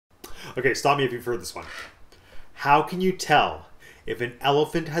Okay, stop me if you've heard this one. How can you tell if an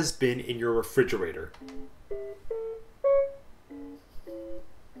elephant has been in your refrigerator?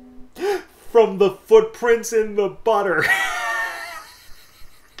 From the footprints in the butter.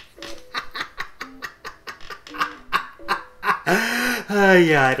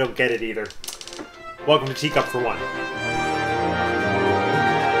 Yeah, I don't get it either. Welcome to Teacup For One.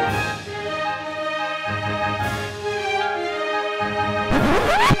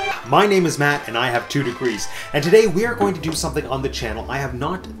 My name is Matt, and I have 2 degrees. And today we are going to do something on the channel I have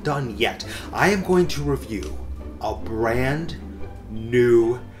not done yet. I am going to review a brand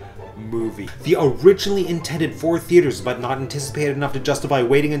new movie. The originally intended for theaters, but not anticipated enough to justify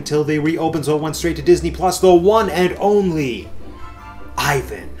waiting until they reopen, so it went straight to Disney Plus. The one and only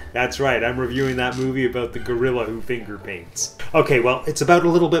Ivan. That's right, I'm reviewing that movie about the gorilla who finger paints. Okay, well, it's about a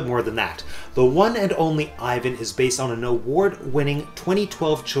little bit more than that. The one and only Ivan is based on an award-winning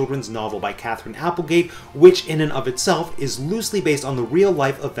 2012 children's novel by Catherine Applegate, which in and of itself is loosely based on the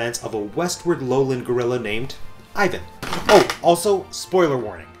real-life events of a westward lowland gorilla named Ivan. Oh, also, spoiler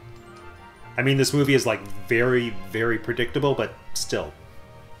warning. I mean, this movie is like very, very predictable, but still,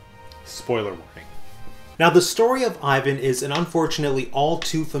 spoiler warning. Now, the story of Ivan is an unfortunately all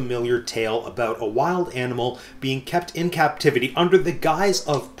too familiar tale about a wild animal being kept in captivity under the guise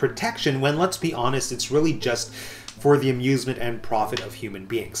of protection when, let's be honest, it's really just for the amusement and profit of human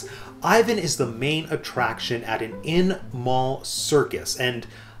beings. Ivan is the main attraction at an in-mall circus, and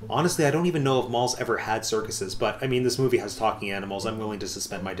honestly, I don't even know if malls ever had circuses, but I mean, this movie has talking animals. I'm willing to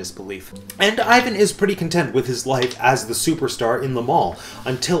suspend my disbelief. And Ivan is pretty content with his life as the superstar in the mall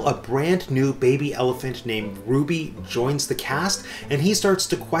until a brand new baby elephant named Ruby joins the cast, and he starts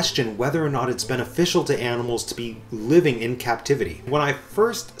to question whether or not it's beneficial to animals to be living in captivity. When I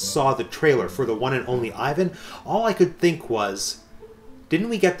first saw the trailer for the one and only Ivan, all I could think was, didn't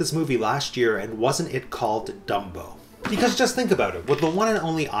we get this movie last year and wasn't it called Dumbo? Because just think about it, with the one and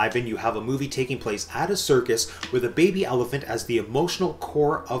only Ivan, you have a movie taking place at a circus with a baby elephant as the emotional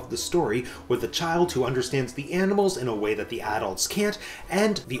core of the story, with a child who understands the animals in a way that the adults can't,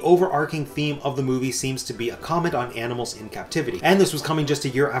 and the overarching theme of the movie seems to be a comment on animals in captivity. And this was coming just a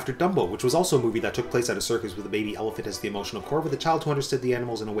year after Dumbo, which was also a movie that took place at a circus with a baby elephant as the emotional core, with a child who understood the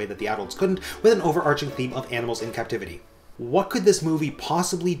animals in a way that the adults couldn't, with an overarching theme of animals in captivity. What could this movie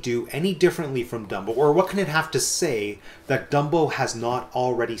possibly do any differently from Dumbo, or what can it have to say that Dumbo has not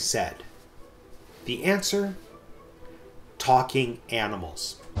already said? The answer? Talking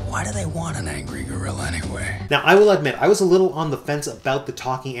animals. Why do they want an angry gorilla anyway? Now, I will admit, I was a little on the fence about the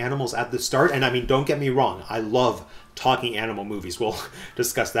talking animals at the start, and I mean, don't get me wrong, I love talking animal movies. We'll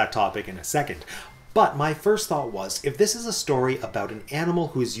discuss that topic in a second. But my first thought was, if this is a story about an animal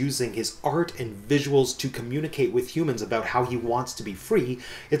who is using his art and visuals to communicate with humans about how he wants to be free,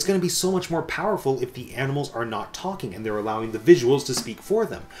 it's going to be so much more powerful if the animals are not talking and they're allowing the visuals to speak for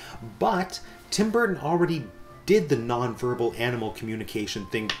them. But Tim Burton already did the nonverbal animal communication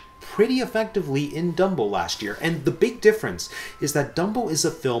thing pretty effectively in Dumbo last year, and the big difference is that Dumbo is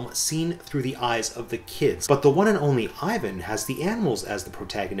a film seen through the eyes of the kids, but the one and only Ivan has the animals as the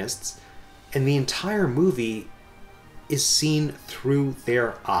protagonists, and the entire movie is seen through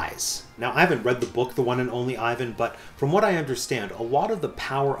their eyes. Now, I haven't read the book, The One and Only Ivan, but from what I understand, a lot of the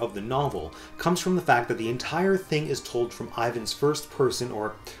power of the novel comes from the fact that the entire thing is told from Ivan's first person,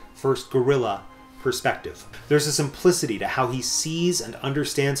 or first gorilla, perspective. There's a simplicity to how he sees and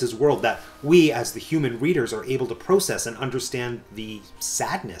understands his world that we, as the human readers, are able to process and understand the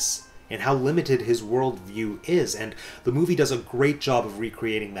sadness and how limited his worldview is, and the movie does a great job of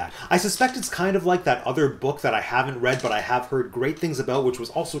recreating that. I suspect it's kind of like that other book that I haven't read but I have heard great things about, which was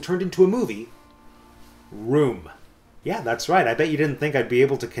also turned into a movie, Room. Yeah, that's right, I bet you didn't think I'd be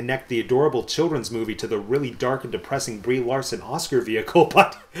able to connect the adorable children's movie to the really dark and depressing Brie Larson Oscar vehicle,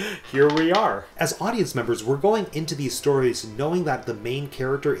 but here we are. As audience members, we're going into these stories knowing that the main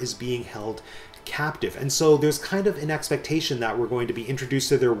character is being held captive, and so there's kind of an expectation that we're going to be introduced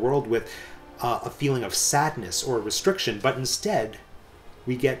to their world with a feeling of sadness or restriction, but instead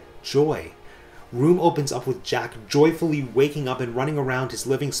we get joy. Room opens up with Jack joyfully waking up and running around his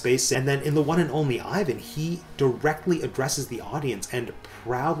living space, and then in the one and only Ivan, he directly addresses the audience and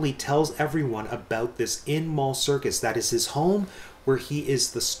proudly tells everyone about this in-mall circus that is his home, where he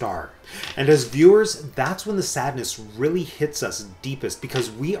is the star. And as viewers, that's when the sadness really hits us deepest, because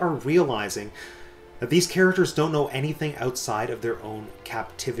we are realizing that these characters don't know anything outside of their own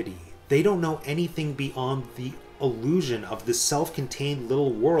captivity. They don't know anything beyond the illusion of this self-contained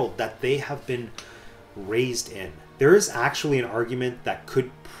little world that they have been raised in. There is actually an argument that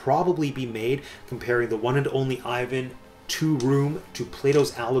could probably be made comparing the one and only Ivan to room to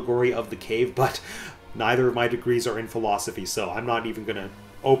Plato's allegory of the cave, but neither of my degrees are in philosophy, so I'm not even going to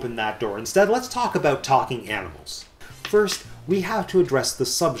open that door. Instead, let's talk about talking animals. First, we have to address the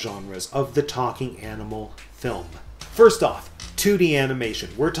subgenres of the talking animal film. First off, 2D animation.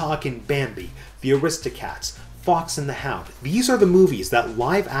 We're talking Bambi, the Aristocats, Fox and the Hound. These are the movies that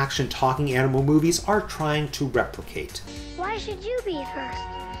live-action talking animal movies are trying to replicate. Why should you be first?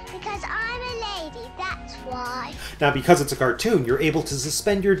 Because I'm a lady, that's why. Now, because it's a cartoon, you're able to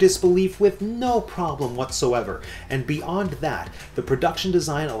suspend your disbelief with no problem whatsoever. And beyond that, the production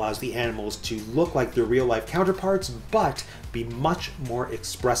design allows the animals to look like their real-life counterparts, but be much more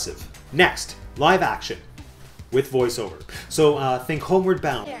expressive. Next, live action with voiceover. So think Homeward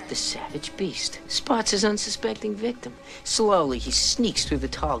Bound. The savage beast spots his unsuspecting victim. Slowly, he sneaks through the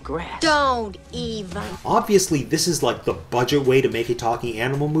tall grass. Don't even. Obviously, this is like the budget way to make a talking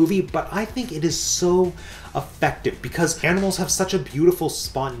animal movie, but I think it is so effective because animals have such a beautiful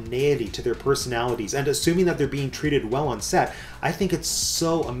spontaneity to their personalities, and assuming that they're being treated well on set, I think it's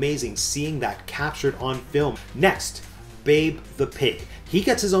so amazing seeing that captured on film. Next, Babe the Pig. He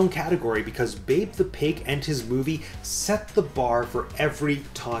gets his own category because Babe the Pig and his movie set the bar for every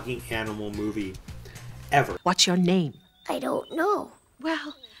talking animal movie ever. What's your name? I don't know.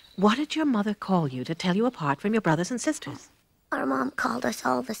 Well, what did your mother call you to tell you apart from your brothers and sisters? Our mom called us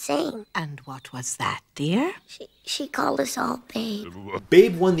all the same. And what was that, dear? She called us all Babe.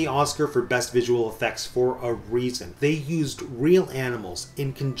 Babe won the Oscar for Best Visual Effects for a reason. They used real animals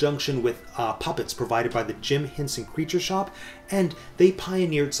in conjunction with puppets provided by the Jim Henson Creature Shop, and they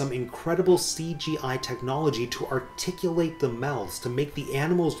pioneered some incredible CGI technology to articulate the mouths to make the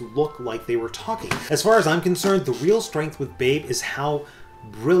animals look like they were talking. As far as I'm concerned, the real strength with Babe is how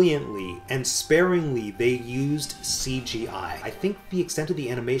brilliantly and sparingly they used CGI. I think the extent of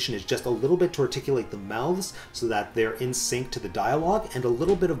the animation is just a little bit to articulate the mouths so that they're in sync to the dialogue, and a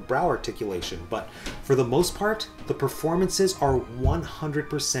little bit of brow articulation, but for the most part, the performances are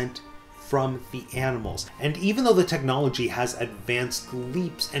 100% from the animals. And even though the technology has advanced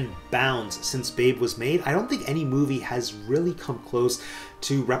leaps and bounds since Babe was made, I don't think any movie has really come close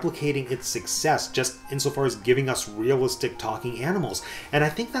to replicating its success just insofar as giving us realistic talking animals. And I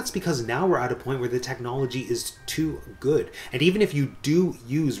think that's because now we're at a point where the technology is too good. And even if you do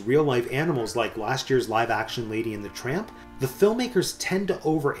use real life animals like last year's live action Lady and the Tramp, the filmmakers tend to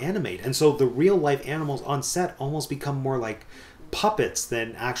over animate, and so the real life animals on set almost become more like puppets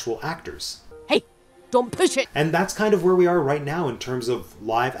than actual actors. Hey, don't push it! And that's kind of where we are right now in terms of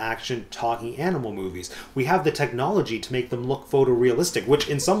live action talking animal movies. We have the technology to make them look photorealistic, which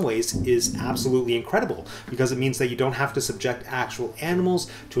in some ways is absolutely incredible because it means that you don't have to subject actual animals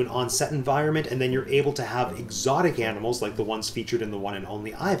to an on-set environment, and then you're able to have exotic animals like the ones featured in The One and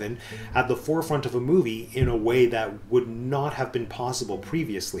Only Ivan at the forefront of a movie in a way that would not have been possible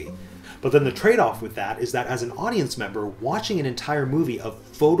previously. But then the trade-off with that is that as an audience member, watching an entire movie of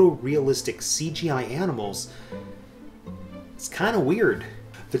photorealistic CGI animals, it's kind of weird.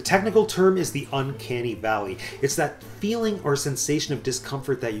 The technical term is the uncanny valley. It's that feeling or sensation of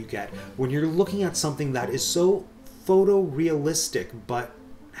discomfort that you get when you're looking at something that is so photorealistic but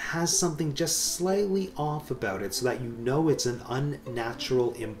has something just slightly off about it so that you know it's an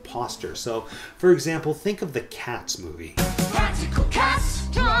unnatural imposter. So, for example, think of the Cats movie. Practical cats,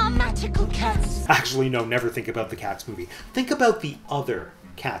 dramatical cats. Actually, no, never think about the Cats movie. Think about the other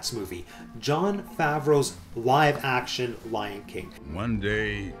Cats movie, Jon Favreau's live-action Lion King. One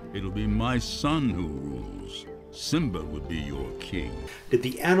day, it'll be my son who rules. Simba would be your king. Did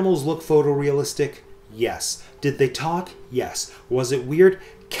the animals look photorealistic? Yes. Did they talk? Yes. Was it weird?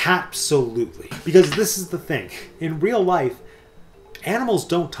 Absolutely. Because this is the thing. In real life, animals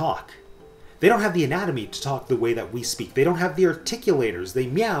don't talk. They don't have the anatomy to talk the way that we speak. They don't have the articulators. They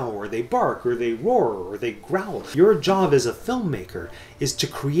meow, or they bark, or they roar, or they growl. Your job as a filmmaker is to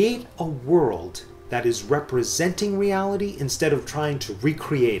create a world that is representing reality instead of trying to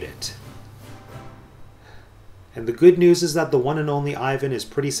recreate it. And the good news is that The One and Only Ivan is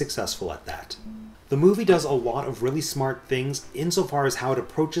pretty successful at that. The movie does a lot of really smart things insofar as how it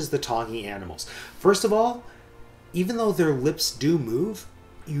approaches the talking animals. First of all, even though their lips do move,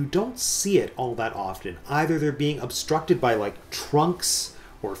 you don't see it all that often. Either they're being obstructed by like trunks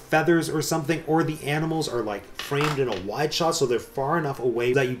or feathers or something, or the animals are like framed in a wide shot so they're far enough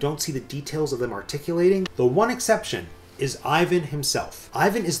away that you don't see the details of them articulating. The one exception is Ivan himself.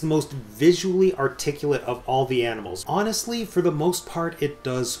 Ivan is the most visually articulate of all the animals. Honestly, for the most part, it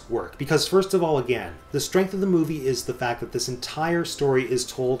does work. Because first of all, again, the strength of the movie is the fact that this entire story is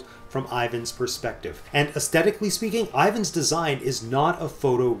told from Ivan's perspective. And aesthetically speaking, Ivan's design is not a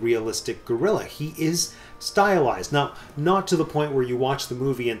photorealistic gorilla. He is stylized. Now, not to the point where you watch the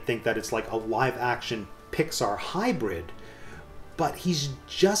movie and think that it's like a live-action Pixar hybrid, but he's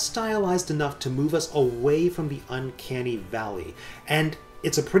just stylized enough to move us away from the uncanny valley. And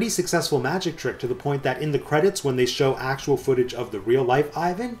it's a pretty successful magic trick to the point that in the credits, when they show actual footage of the real-life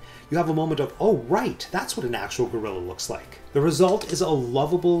Ivan, you have a moment of, oh right, that's what an actual gorilla looks like. The result is a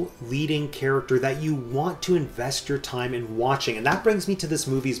lovable leading character that you want to invest your time in watching, and that brings me to this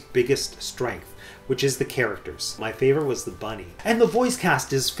movie's biggest strength, which is the characters. My favorite was the bunny. And the voice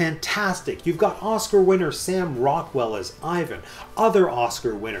cast is fantastic. You've got Oscar winner Sam Rockwell as Ivan, other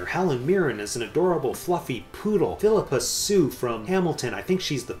Oscar winner Helen Mirren as an adorable fluffy poodle, Philippa Sue from Hamilton, I think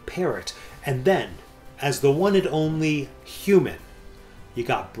she's the parrot, and then, as the one and only human, you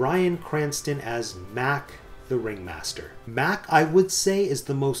got Bryan Cranston as Mac the Ringmaster. Mac, I would say, is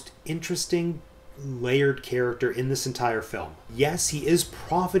the most interesting layered character in this entire film. Yes, he is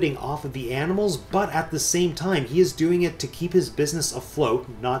profiting off of the animals, but at the same time, he is doing it to keep his business afloat.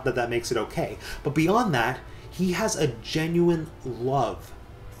 Not that that makes it okay, but beyond that, he has a genuine love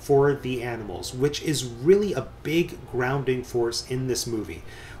for the animals, which is really a big grounding force in this movie.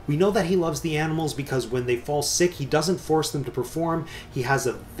 We know that he loves the animals because when they fall sick, he doesn't force them to perform. He has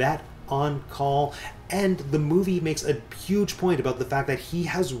a vet on call, and the movie makes a huge point about the fact that he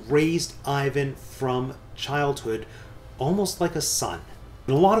has raised Ivan from childhood almost like a son.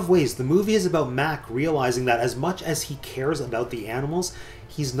 In a lot of ways, the movie is about Mac realizing that as much as he cares about the animals,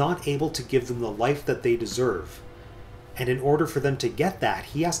 he's not able to give them the life that they deserve. And in order for them to get that,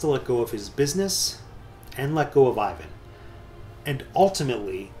 he has to let go of his business and let go of Ivan. And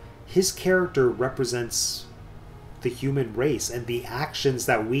ultimately, his character represents the human race and the actions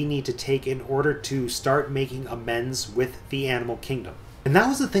that we need to take in order to start making amends with the animal kingdom. And that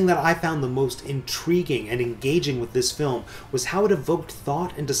was the thing that I found the most intriguing and engaging with this film, was how it evoked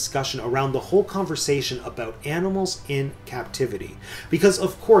thought and discussion around the whole conversation about animals in captivity. Because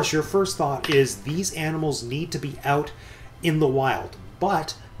of course your first thought is these animals need to be out in the wild,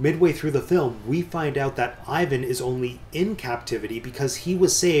 but midway through the film we find out that Ivan is only in captivity because he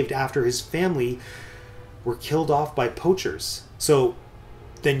was saved after his family were killed off by poachers. So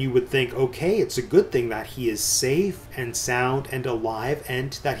then you would think, okay, it's a good thing that he is safe and sound and alive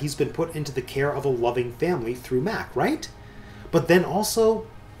and that he's been put into the care of a loving family through Mac, right? But then also,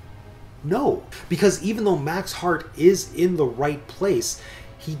 no. Because even though Mac's heart is in the right place,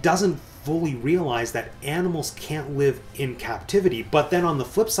 he doesn't fully realize that animals can't live in captivity. But then on the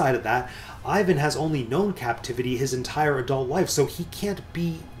flip side of that, Ivan has only known captivity his entire adult life, so he can't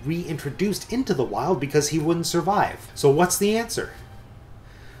be reintroduced into the wild because he wouldn't survive. So what's the answer?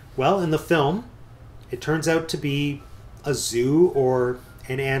 Well, in the film, it turns out to be a zoo or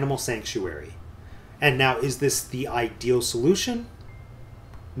an animal sanctuary. And now, is this the ideal solution?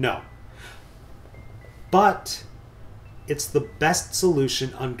 No. But it's the best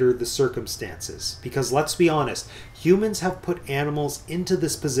solution under the circumstances. Because let's be honest, humans have put animals into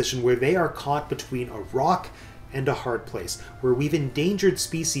this position where they are caught between a rock and a hard place, where we've endangered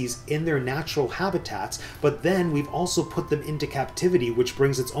species in their natural habitats, but then we've also put them into captivity, which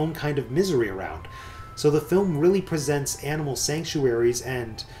brings its own kind of misery around. So the film really presents animal sanctuaries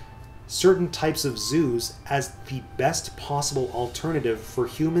and certain types of zoos as the best possible alternative for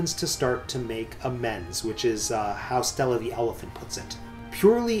humans to start to make amends, which is how Stella the elephant puts it.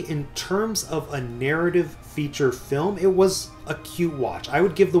 Purely in terms of a narrative feature film, it was a cute watch. I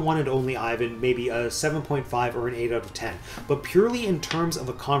would give the one and only Ivan maybe a 7.5 or an 8 out of 10. But purely in terms of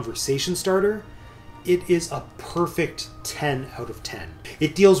a conversation starter, it is a perfect 10 out of 10.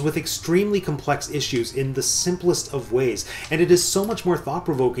 It deals with extremely complex issues in the simplest of ways, and it is so much more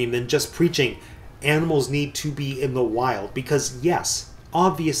thought-provoking than just preaching animals need to be in the wild, because yes,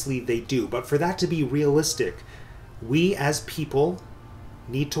 obviously they do, but for that to be realistic, we as people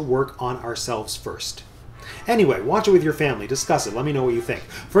need to work on ourselves first. Anyway, watch it with your family, discuss it, let me know what you think.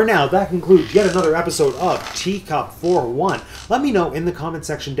 For now, that concludes yet another episode of Teacup For One. Let me know in the comment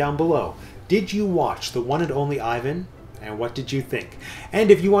section down below. Did you watch the one and only Ivan? And what did you think? And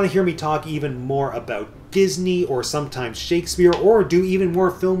if you want to hear me talk even more about Disney or sometimes Shakespeare or do even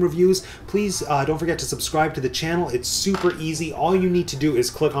more film reviews, please don't forget to subscribe to the channel. It's super easy. All you need to do is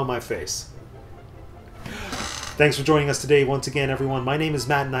click on my face. Thanks for joining us today once again, everyone. My name is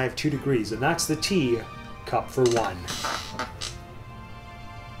Matt and I have 2 degrees, and that's the Teacup For One.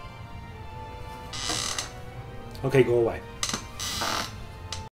 Okay, go away.